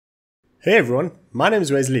Hey everyone, my name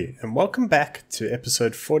is WheresLee and welcome back to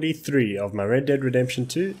episode 43 of my Red Dead Redemption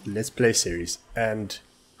 2 Let's Play series. And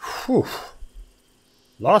whew,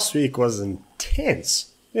 last week was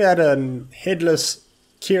intense. We had a headless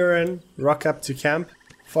Kieran rock up to camp,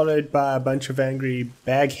 followed by a bunch of angry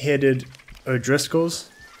bag-headed O'Driscolls,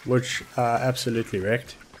 which I absolutely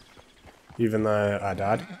wrecked, even though I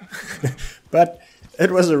died. But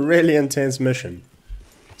it was a really intense mission.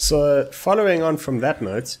 So following on from that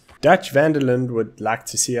note, Dutch Vanderland would like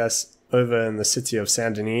to see us over in the city of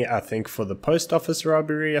Saint Denis, I think for the post office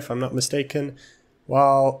robbery, if I'm not mistaken,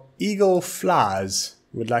 while Eagle Flies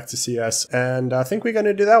would like to see us, and I think we're going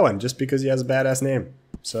to do that one just because he has a badass name.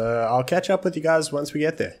 So I'll catch up with you guys once we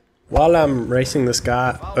get there. While I'm racing this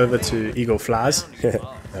guy over to Eagle Flies,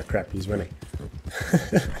 oh crap, he's winning.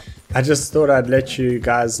 I just thought I'd let you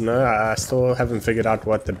guys know, I still haven't figured out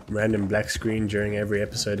what the random black screen during every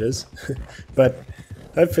episode is, but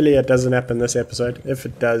hopefully it doesn't happen this episode. If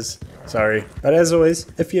it does, sorry. But as always,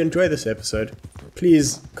 if you enjoy this episode,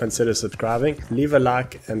 please consider subscribing. Leave a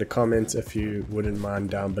like and a comment if you wouldn't mind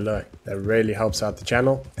down below. That really helps out the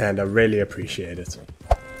channel and I really appreciate it.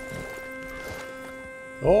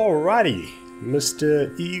 Alrighty,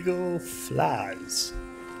 Mr. Eagle Flies.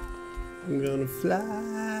 I'm gonna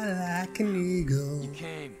fly like an eagle. You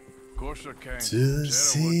came. Of course I came. To the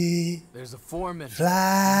sea. There's a foreman.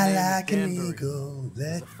 Fly like an eagle.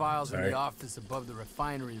 There's the files in the office above the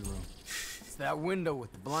refinery room. It's that window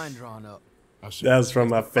with the blind drawn up. That's from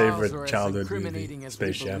my favorite childhood movie,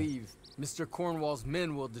 Space Jam. Mr. Cornwall's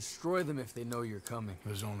men will destroy them if they know you're coming.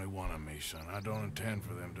 There's only one of me, son. I don't intend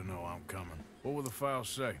for them to know I'm coming. What will the files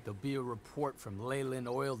say? There'll be a report from Linde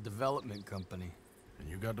Oil Development Company. And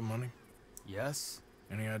you got the money? Yes?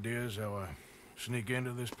 Any ideas how I sneak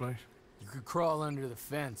into this place? You could crawl under the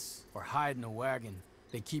fence or hide in a wagon.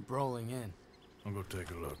 They keep rolling in. I'll go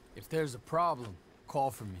take a look. If there's a problem,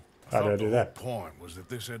 call for me. How do I do that? The whole point was that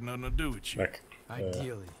this had nothing to do with you. Like,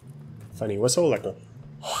 Ideally. funny whistle, like a...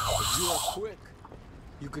 If you are quick,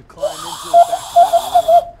 you could climb into the back of that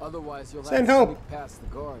room. Otherwise, you'll Send have help. to sneak past the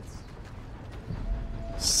guards.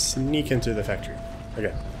 Sneak into the factory.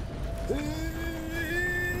 Okay.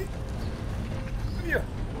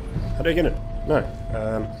 How do I get in? No.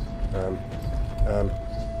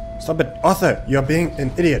 Stop it. Arthur, you're being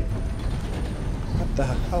an idiot. What the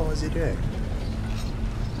hell was he doing?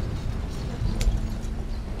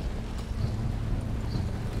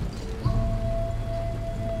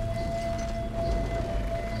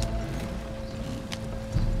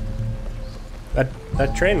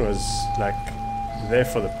 That train was like there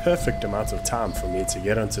for the perfect amount of time for me to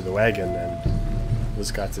get onto the wagon and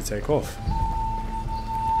this guy to take off.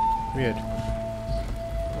 Weird.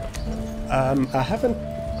 I haven't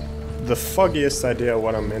the foggiest idea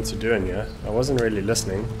what I'm meant to do in here. I wasn't really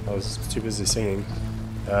listening. I was too busy singing.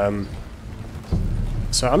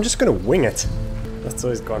 So I'm just gonna wing it. That's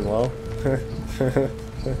always gone well.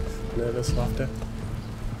 Nervous laughter.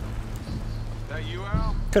 That you,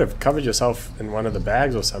 Al? Could have covered yourself in one of the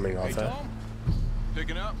bags or something, Arthur. Hey, Tom?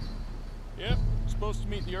 Picking up? Yep, supposed to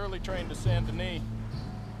meet the early train to Saint Denis.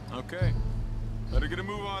 Okay. Better get a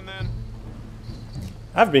move on then.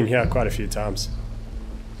 I've been here quite a few times.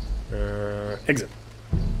 Exit.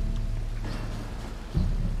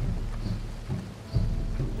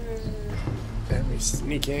 And we're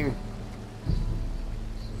sneaking.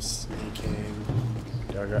 Sneaking.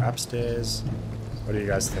 Do I go upstairs? What do you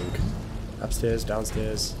guys think? Upstairs,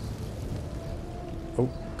 downstairs? Oh,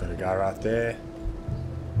 got a guy right there.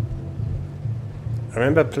 I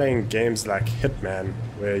remember playing games like Hitman,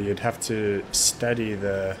 where you'd have to study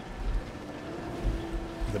the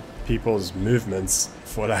people's movements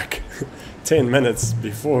for like 10 minutes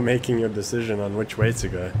before making your decision on which way to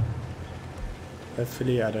go.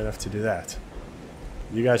 Hopefully I don't have to do that.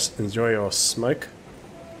 You guys enjoy your smoke.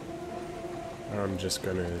 I'm just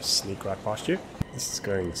gonna sneak right past you. This is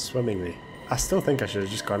going swimmingly. I still think I should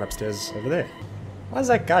have just gone upstairs over there. Why is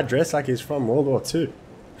that guy dressed like he's from World War II?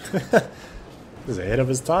 He's ahead of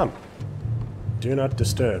his time. Do not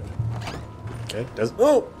disturb. Okay,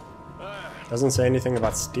 doesn't say anything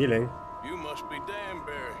about stealing. You must be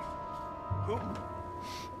Danbury. Who?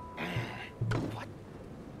 What?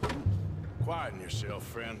 Quieten yourself,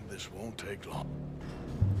 friend. This won't take long.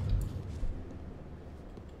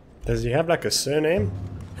 Does he have like a surname?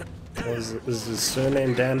 Or is his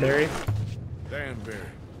surname Danbury? Danbury.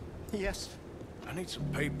 Yes. I need some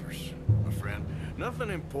papers, my friend. Nothing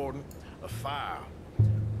important. A file.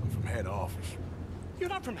 I'm from head office. You're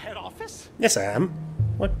not from head office? Yes, I am.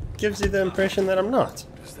 What gives you the impression that I'm not?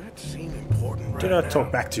 Does that seem important right Do not now?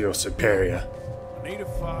 talk back to your superior. I need a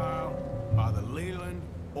file by the Linde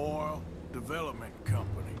Oil Development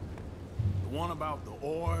Company. The one about the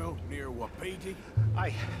oil near Wapiti?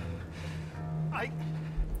 I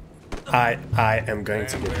am going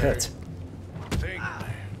to get hit. Think,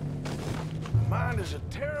 man. Mind is a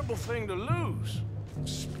terrible thing to lose,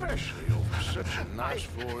 especially over such a nice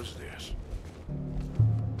floor as this.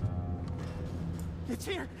 It's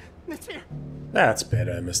here. It's here. That's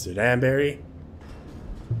better, Mr. Danbury.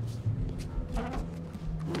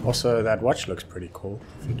 Also, that watch looks pretty cool,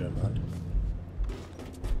 if you don't mind.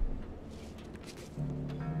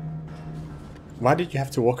 Why did you have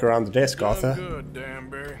to walk around the desk, Arthur? Good,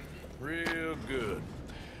 Danbury. Real good.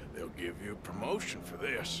 They'll give you a promotion for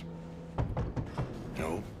this.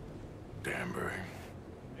 No, Danbury.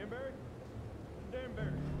 Danbury?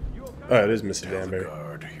 Danbury, you okay? Oh, it is Mr. Tell the Danbury.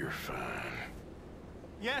 guard you're fine.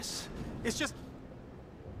 Yes, it's just...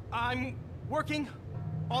 I'm working.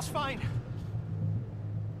 All's fine.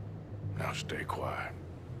 Now stay quiet.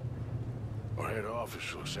 Or head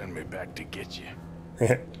office will send me back to get you.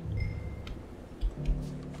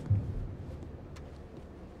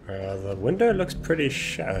 The window looks pretty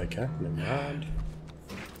okay, never mind.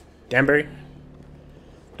 Danbury,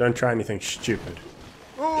 don't try anything stupid.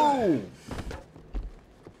 Oh!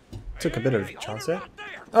 Took a bit of a chance there.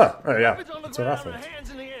 Oh yeah, that's what I thought. Hands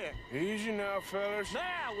in the air. Easy now, fellas.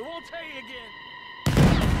 Now, we won't tell you again.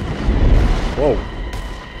 Whoa.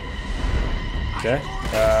 Okay.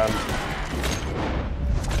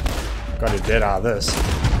 Got to get out of this.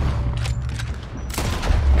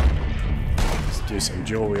 Let's do some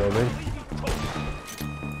dual wielding.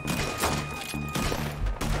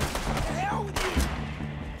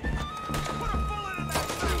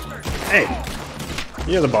 Hey!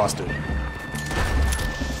 You're the bastard.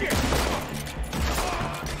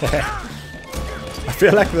 I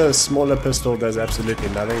feel like the smaller pistol does absolutely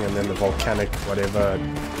nothing, and then the volcanic whatever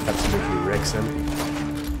absolutely wrecks him.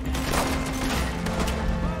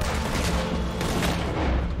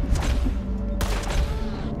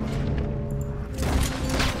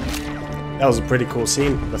 That was a pretty cool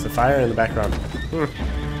scene with the fire in the background.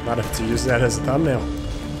 Might have to use that as a thumbnail.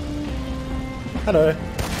 Hello.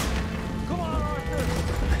 Come on,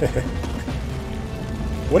 Arthur.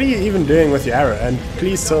 What are you even doing with your arrow? And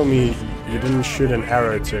please tell me you didn't shoot an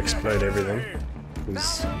arrow to explode everything.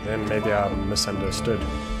 Because then maybe I misunderstood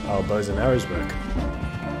how bows and arrows work.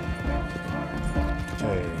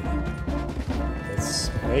 Okay. Let's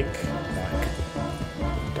make back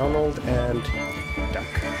Donald and duck.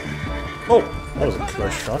 Oh! That was a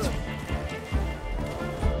close shot.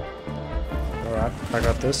 Alright, I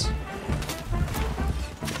got this.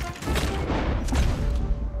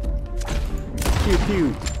 Pew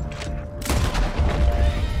pew.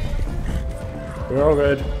 We're all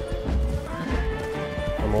good.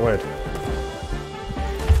 I'm all good.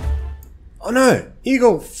 Oh no!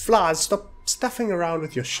 Eagle flies, stop stuffing around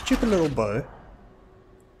with your stupid little bow.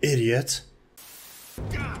 Idiot.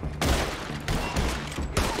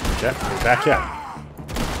 Okay, we're back here.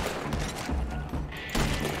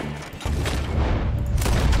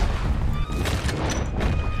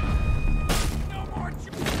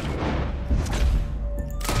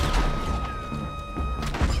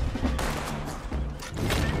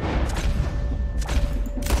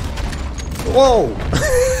 Whoa!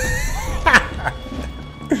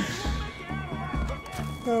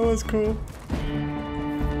 That was cool.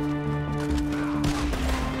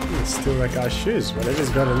 Steal that guy's shoes. Whatever he's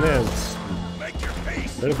got in there, it's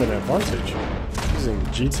a bit of an advantage. Using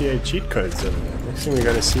GTA cheat codes over there. Next thing we're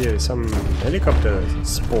going to see is some helicopter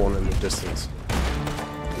spawn in the distance.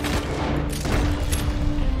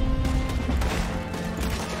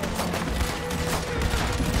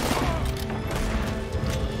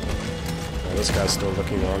 This guy's still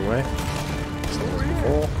looking the wrong way. Same as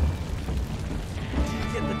before.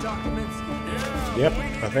 Get the documents. Yep,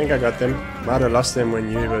 I think I got them. Might have lost them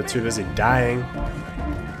when you were too busy dying.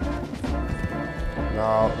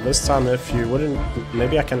 Now, this time if you wouldn't...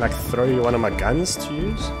 Maybe I can like throw you one of my guns to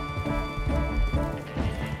use?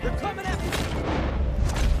 They're coming at me.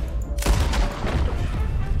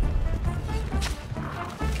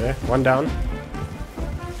 Okay, one down.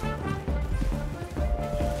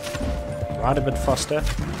 Ride a bit faster.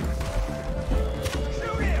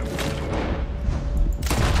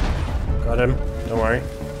 Got him, don't worry.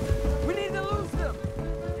 We need to lose them.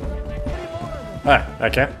 Ah,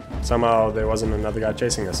 okay. Somehow there wasn't another guy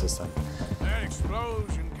chasing us this time. That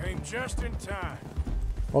explosion came just in time.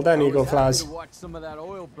 Well done, I Eagle was happy Flies. to watch some of that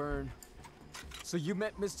oil burn. So you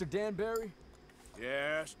met Mr. Danbury?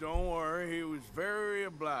 Yes, don't worry, he was very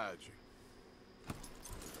obliging.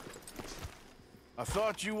 I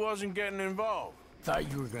thought you wasn't getting involved.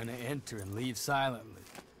 Thought you were gonna enter and leave silently.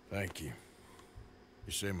 Thank you.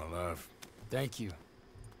 You saved my life. Thank you.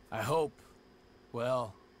 I hope.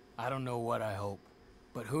 Well, I don't know what I hope.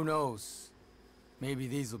 But who knows? Maybe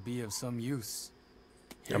these will be of some use.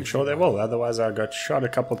 I'm sure they will, otherwise I got shot a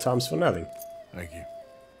couple times for nothing. Thank you.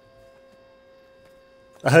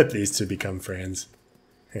 I hope these two become friends.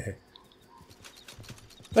 Okay.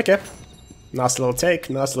 Nice little take,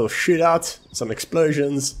 nice little shootout, some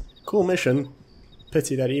explosions, cool mission.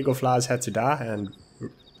 Pity that Eagle Flies had to die and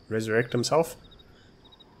resurrect himself.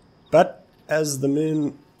 But as the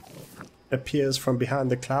moon appears from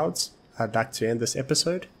behind the clouds, I'd like to end this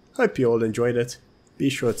episode. Hope you all enjoyed it. Be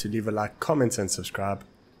sure to leave a like, comment and subscribe.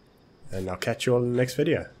 And I'll catch you all in the next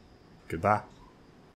video. Goodbye.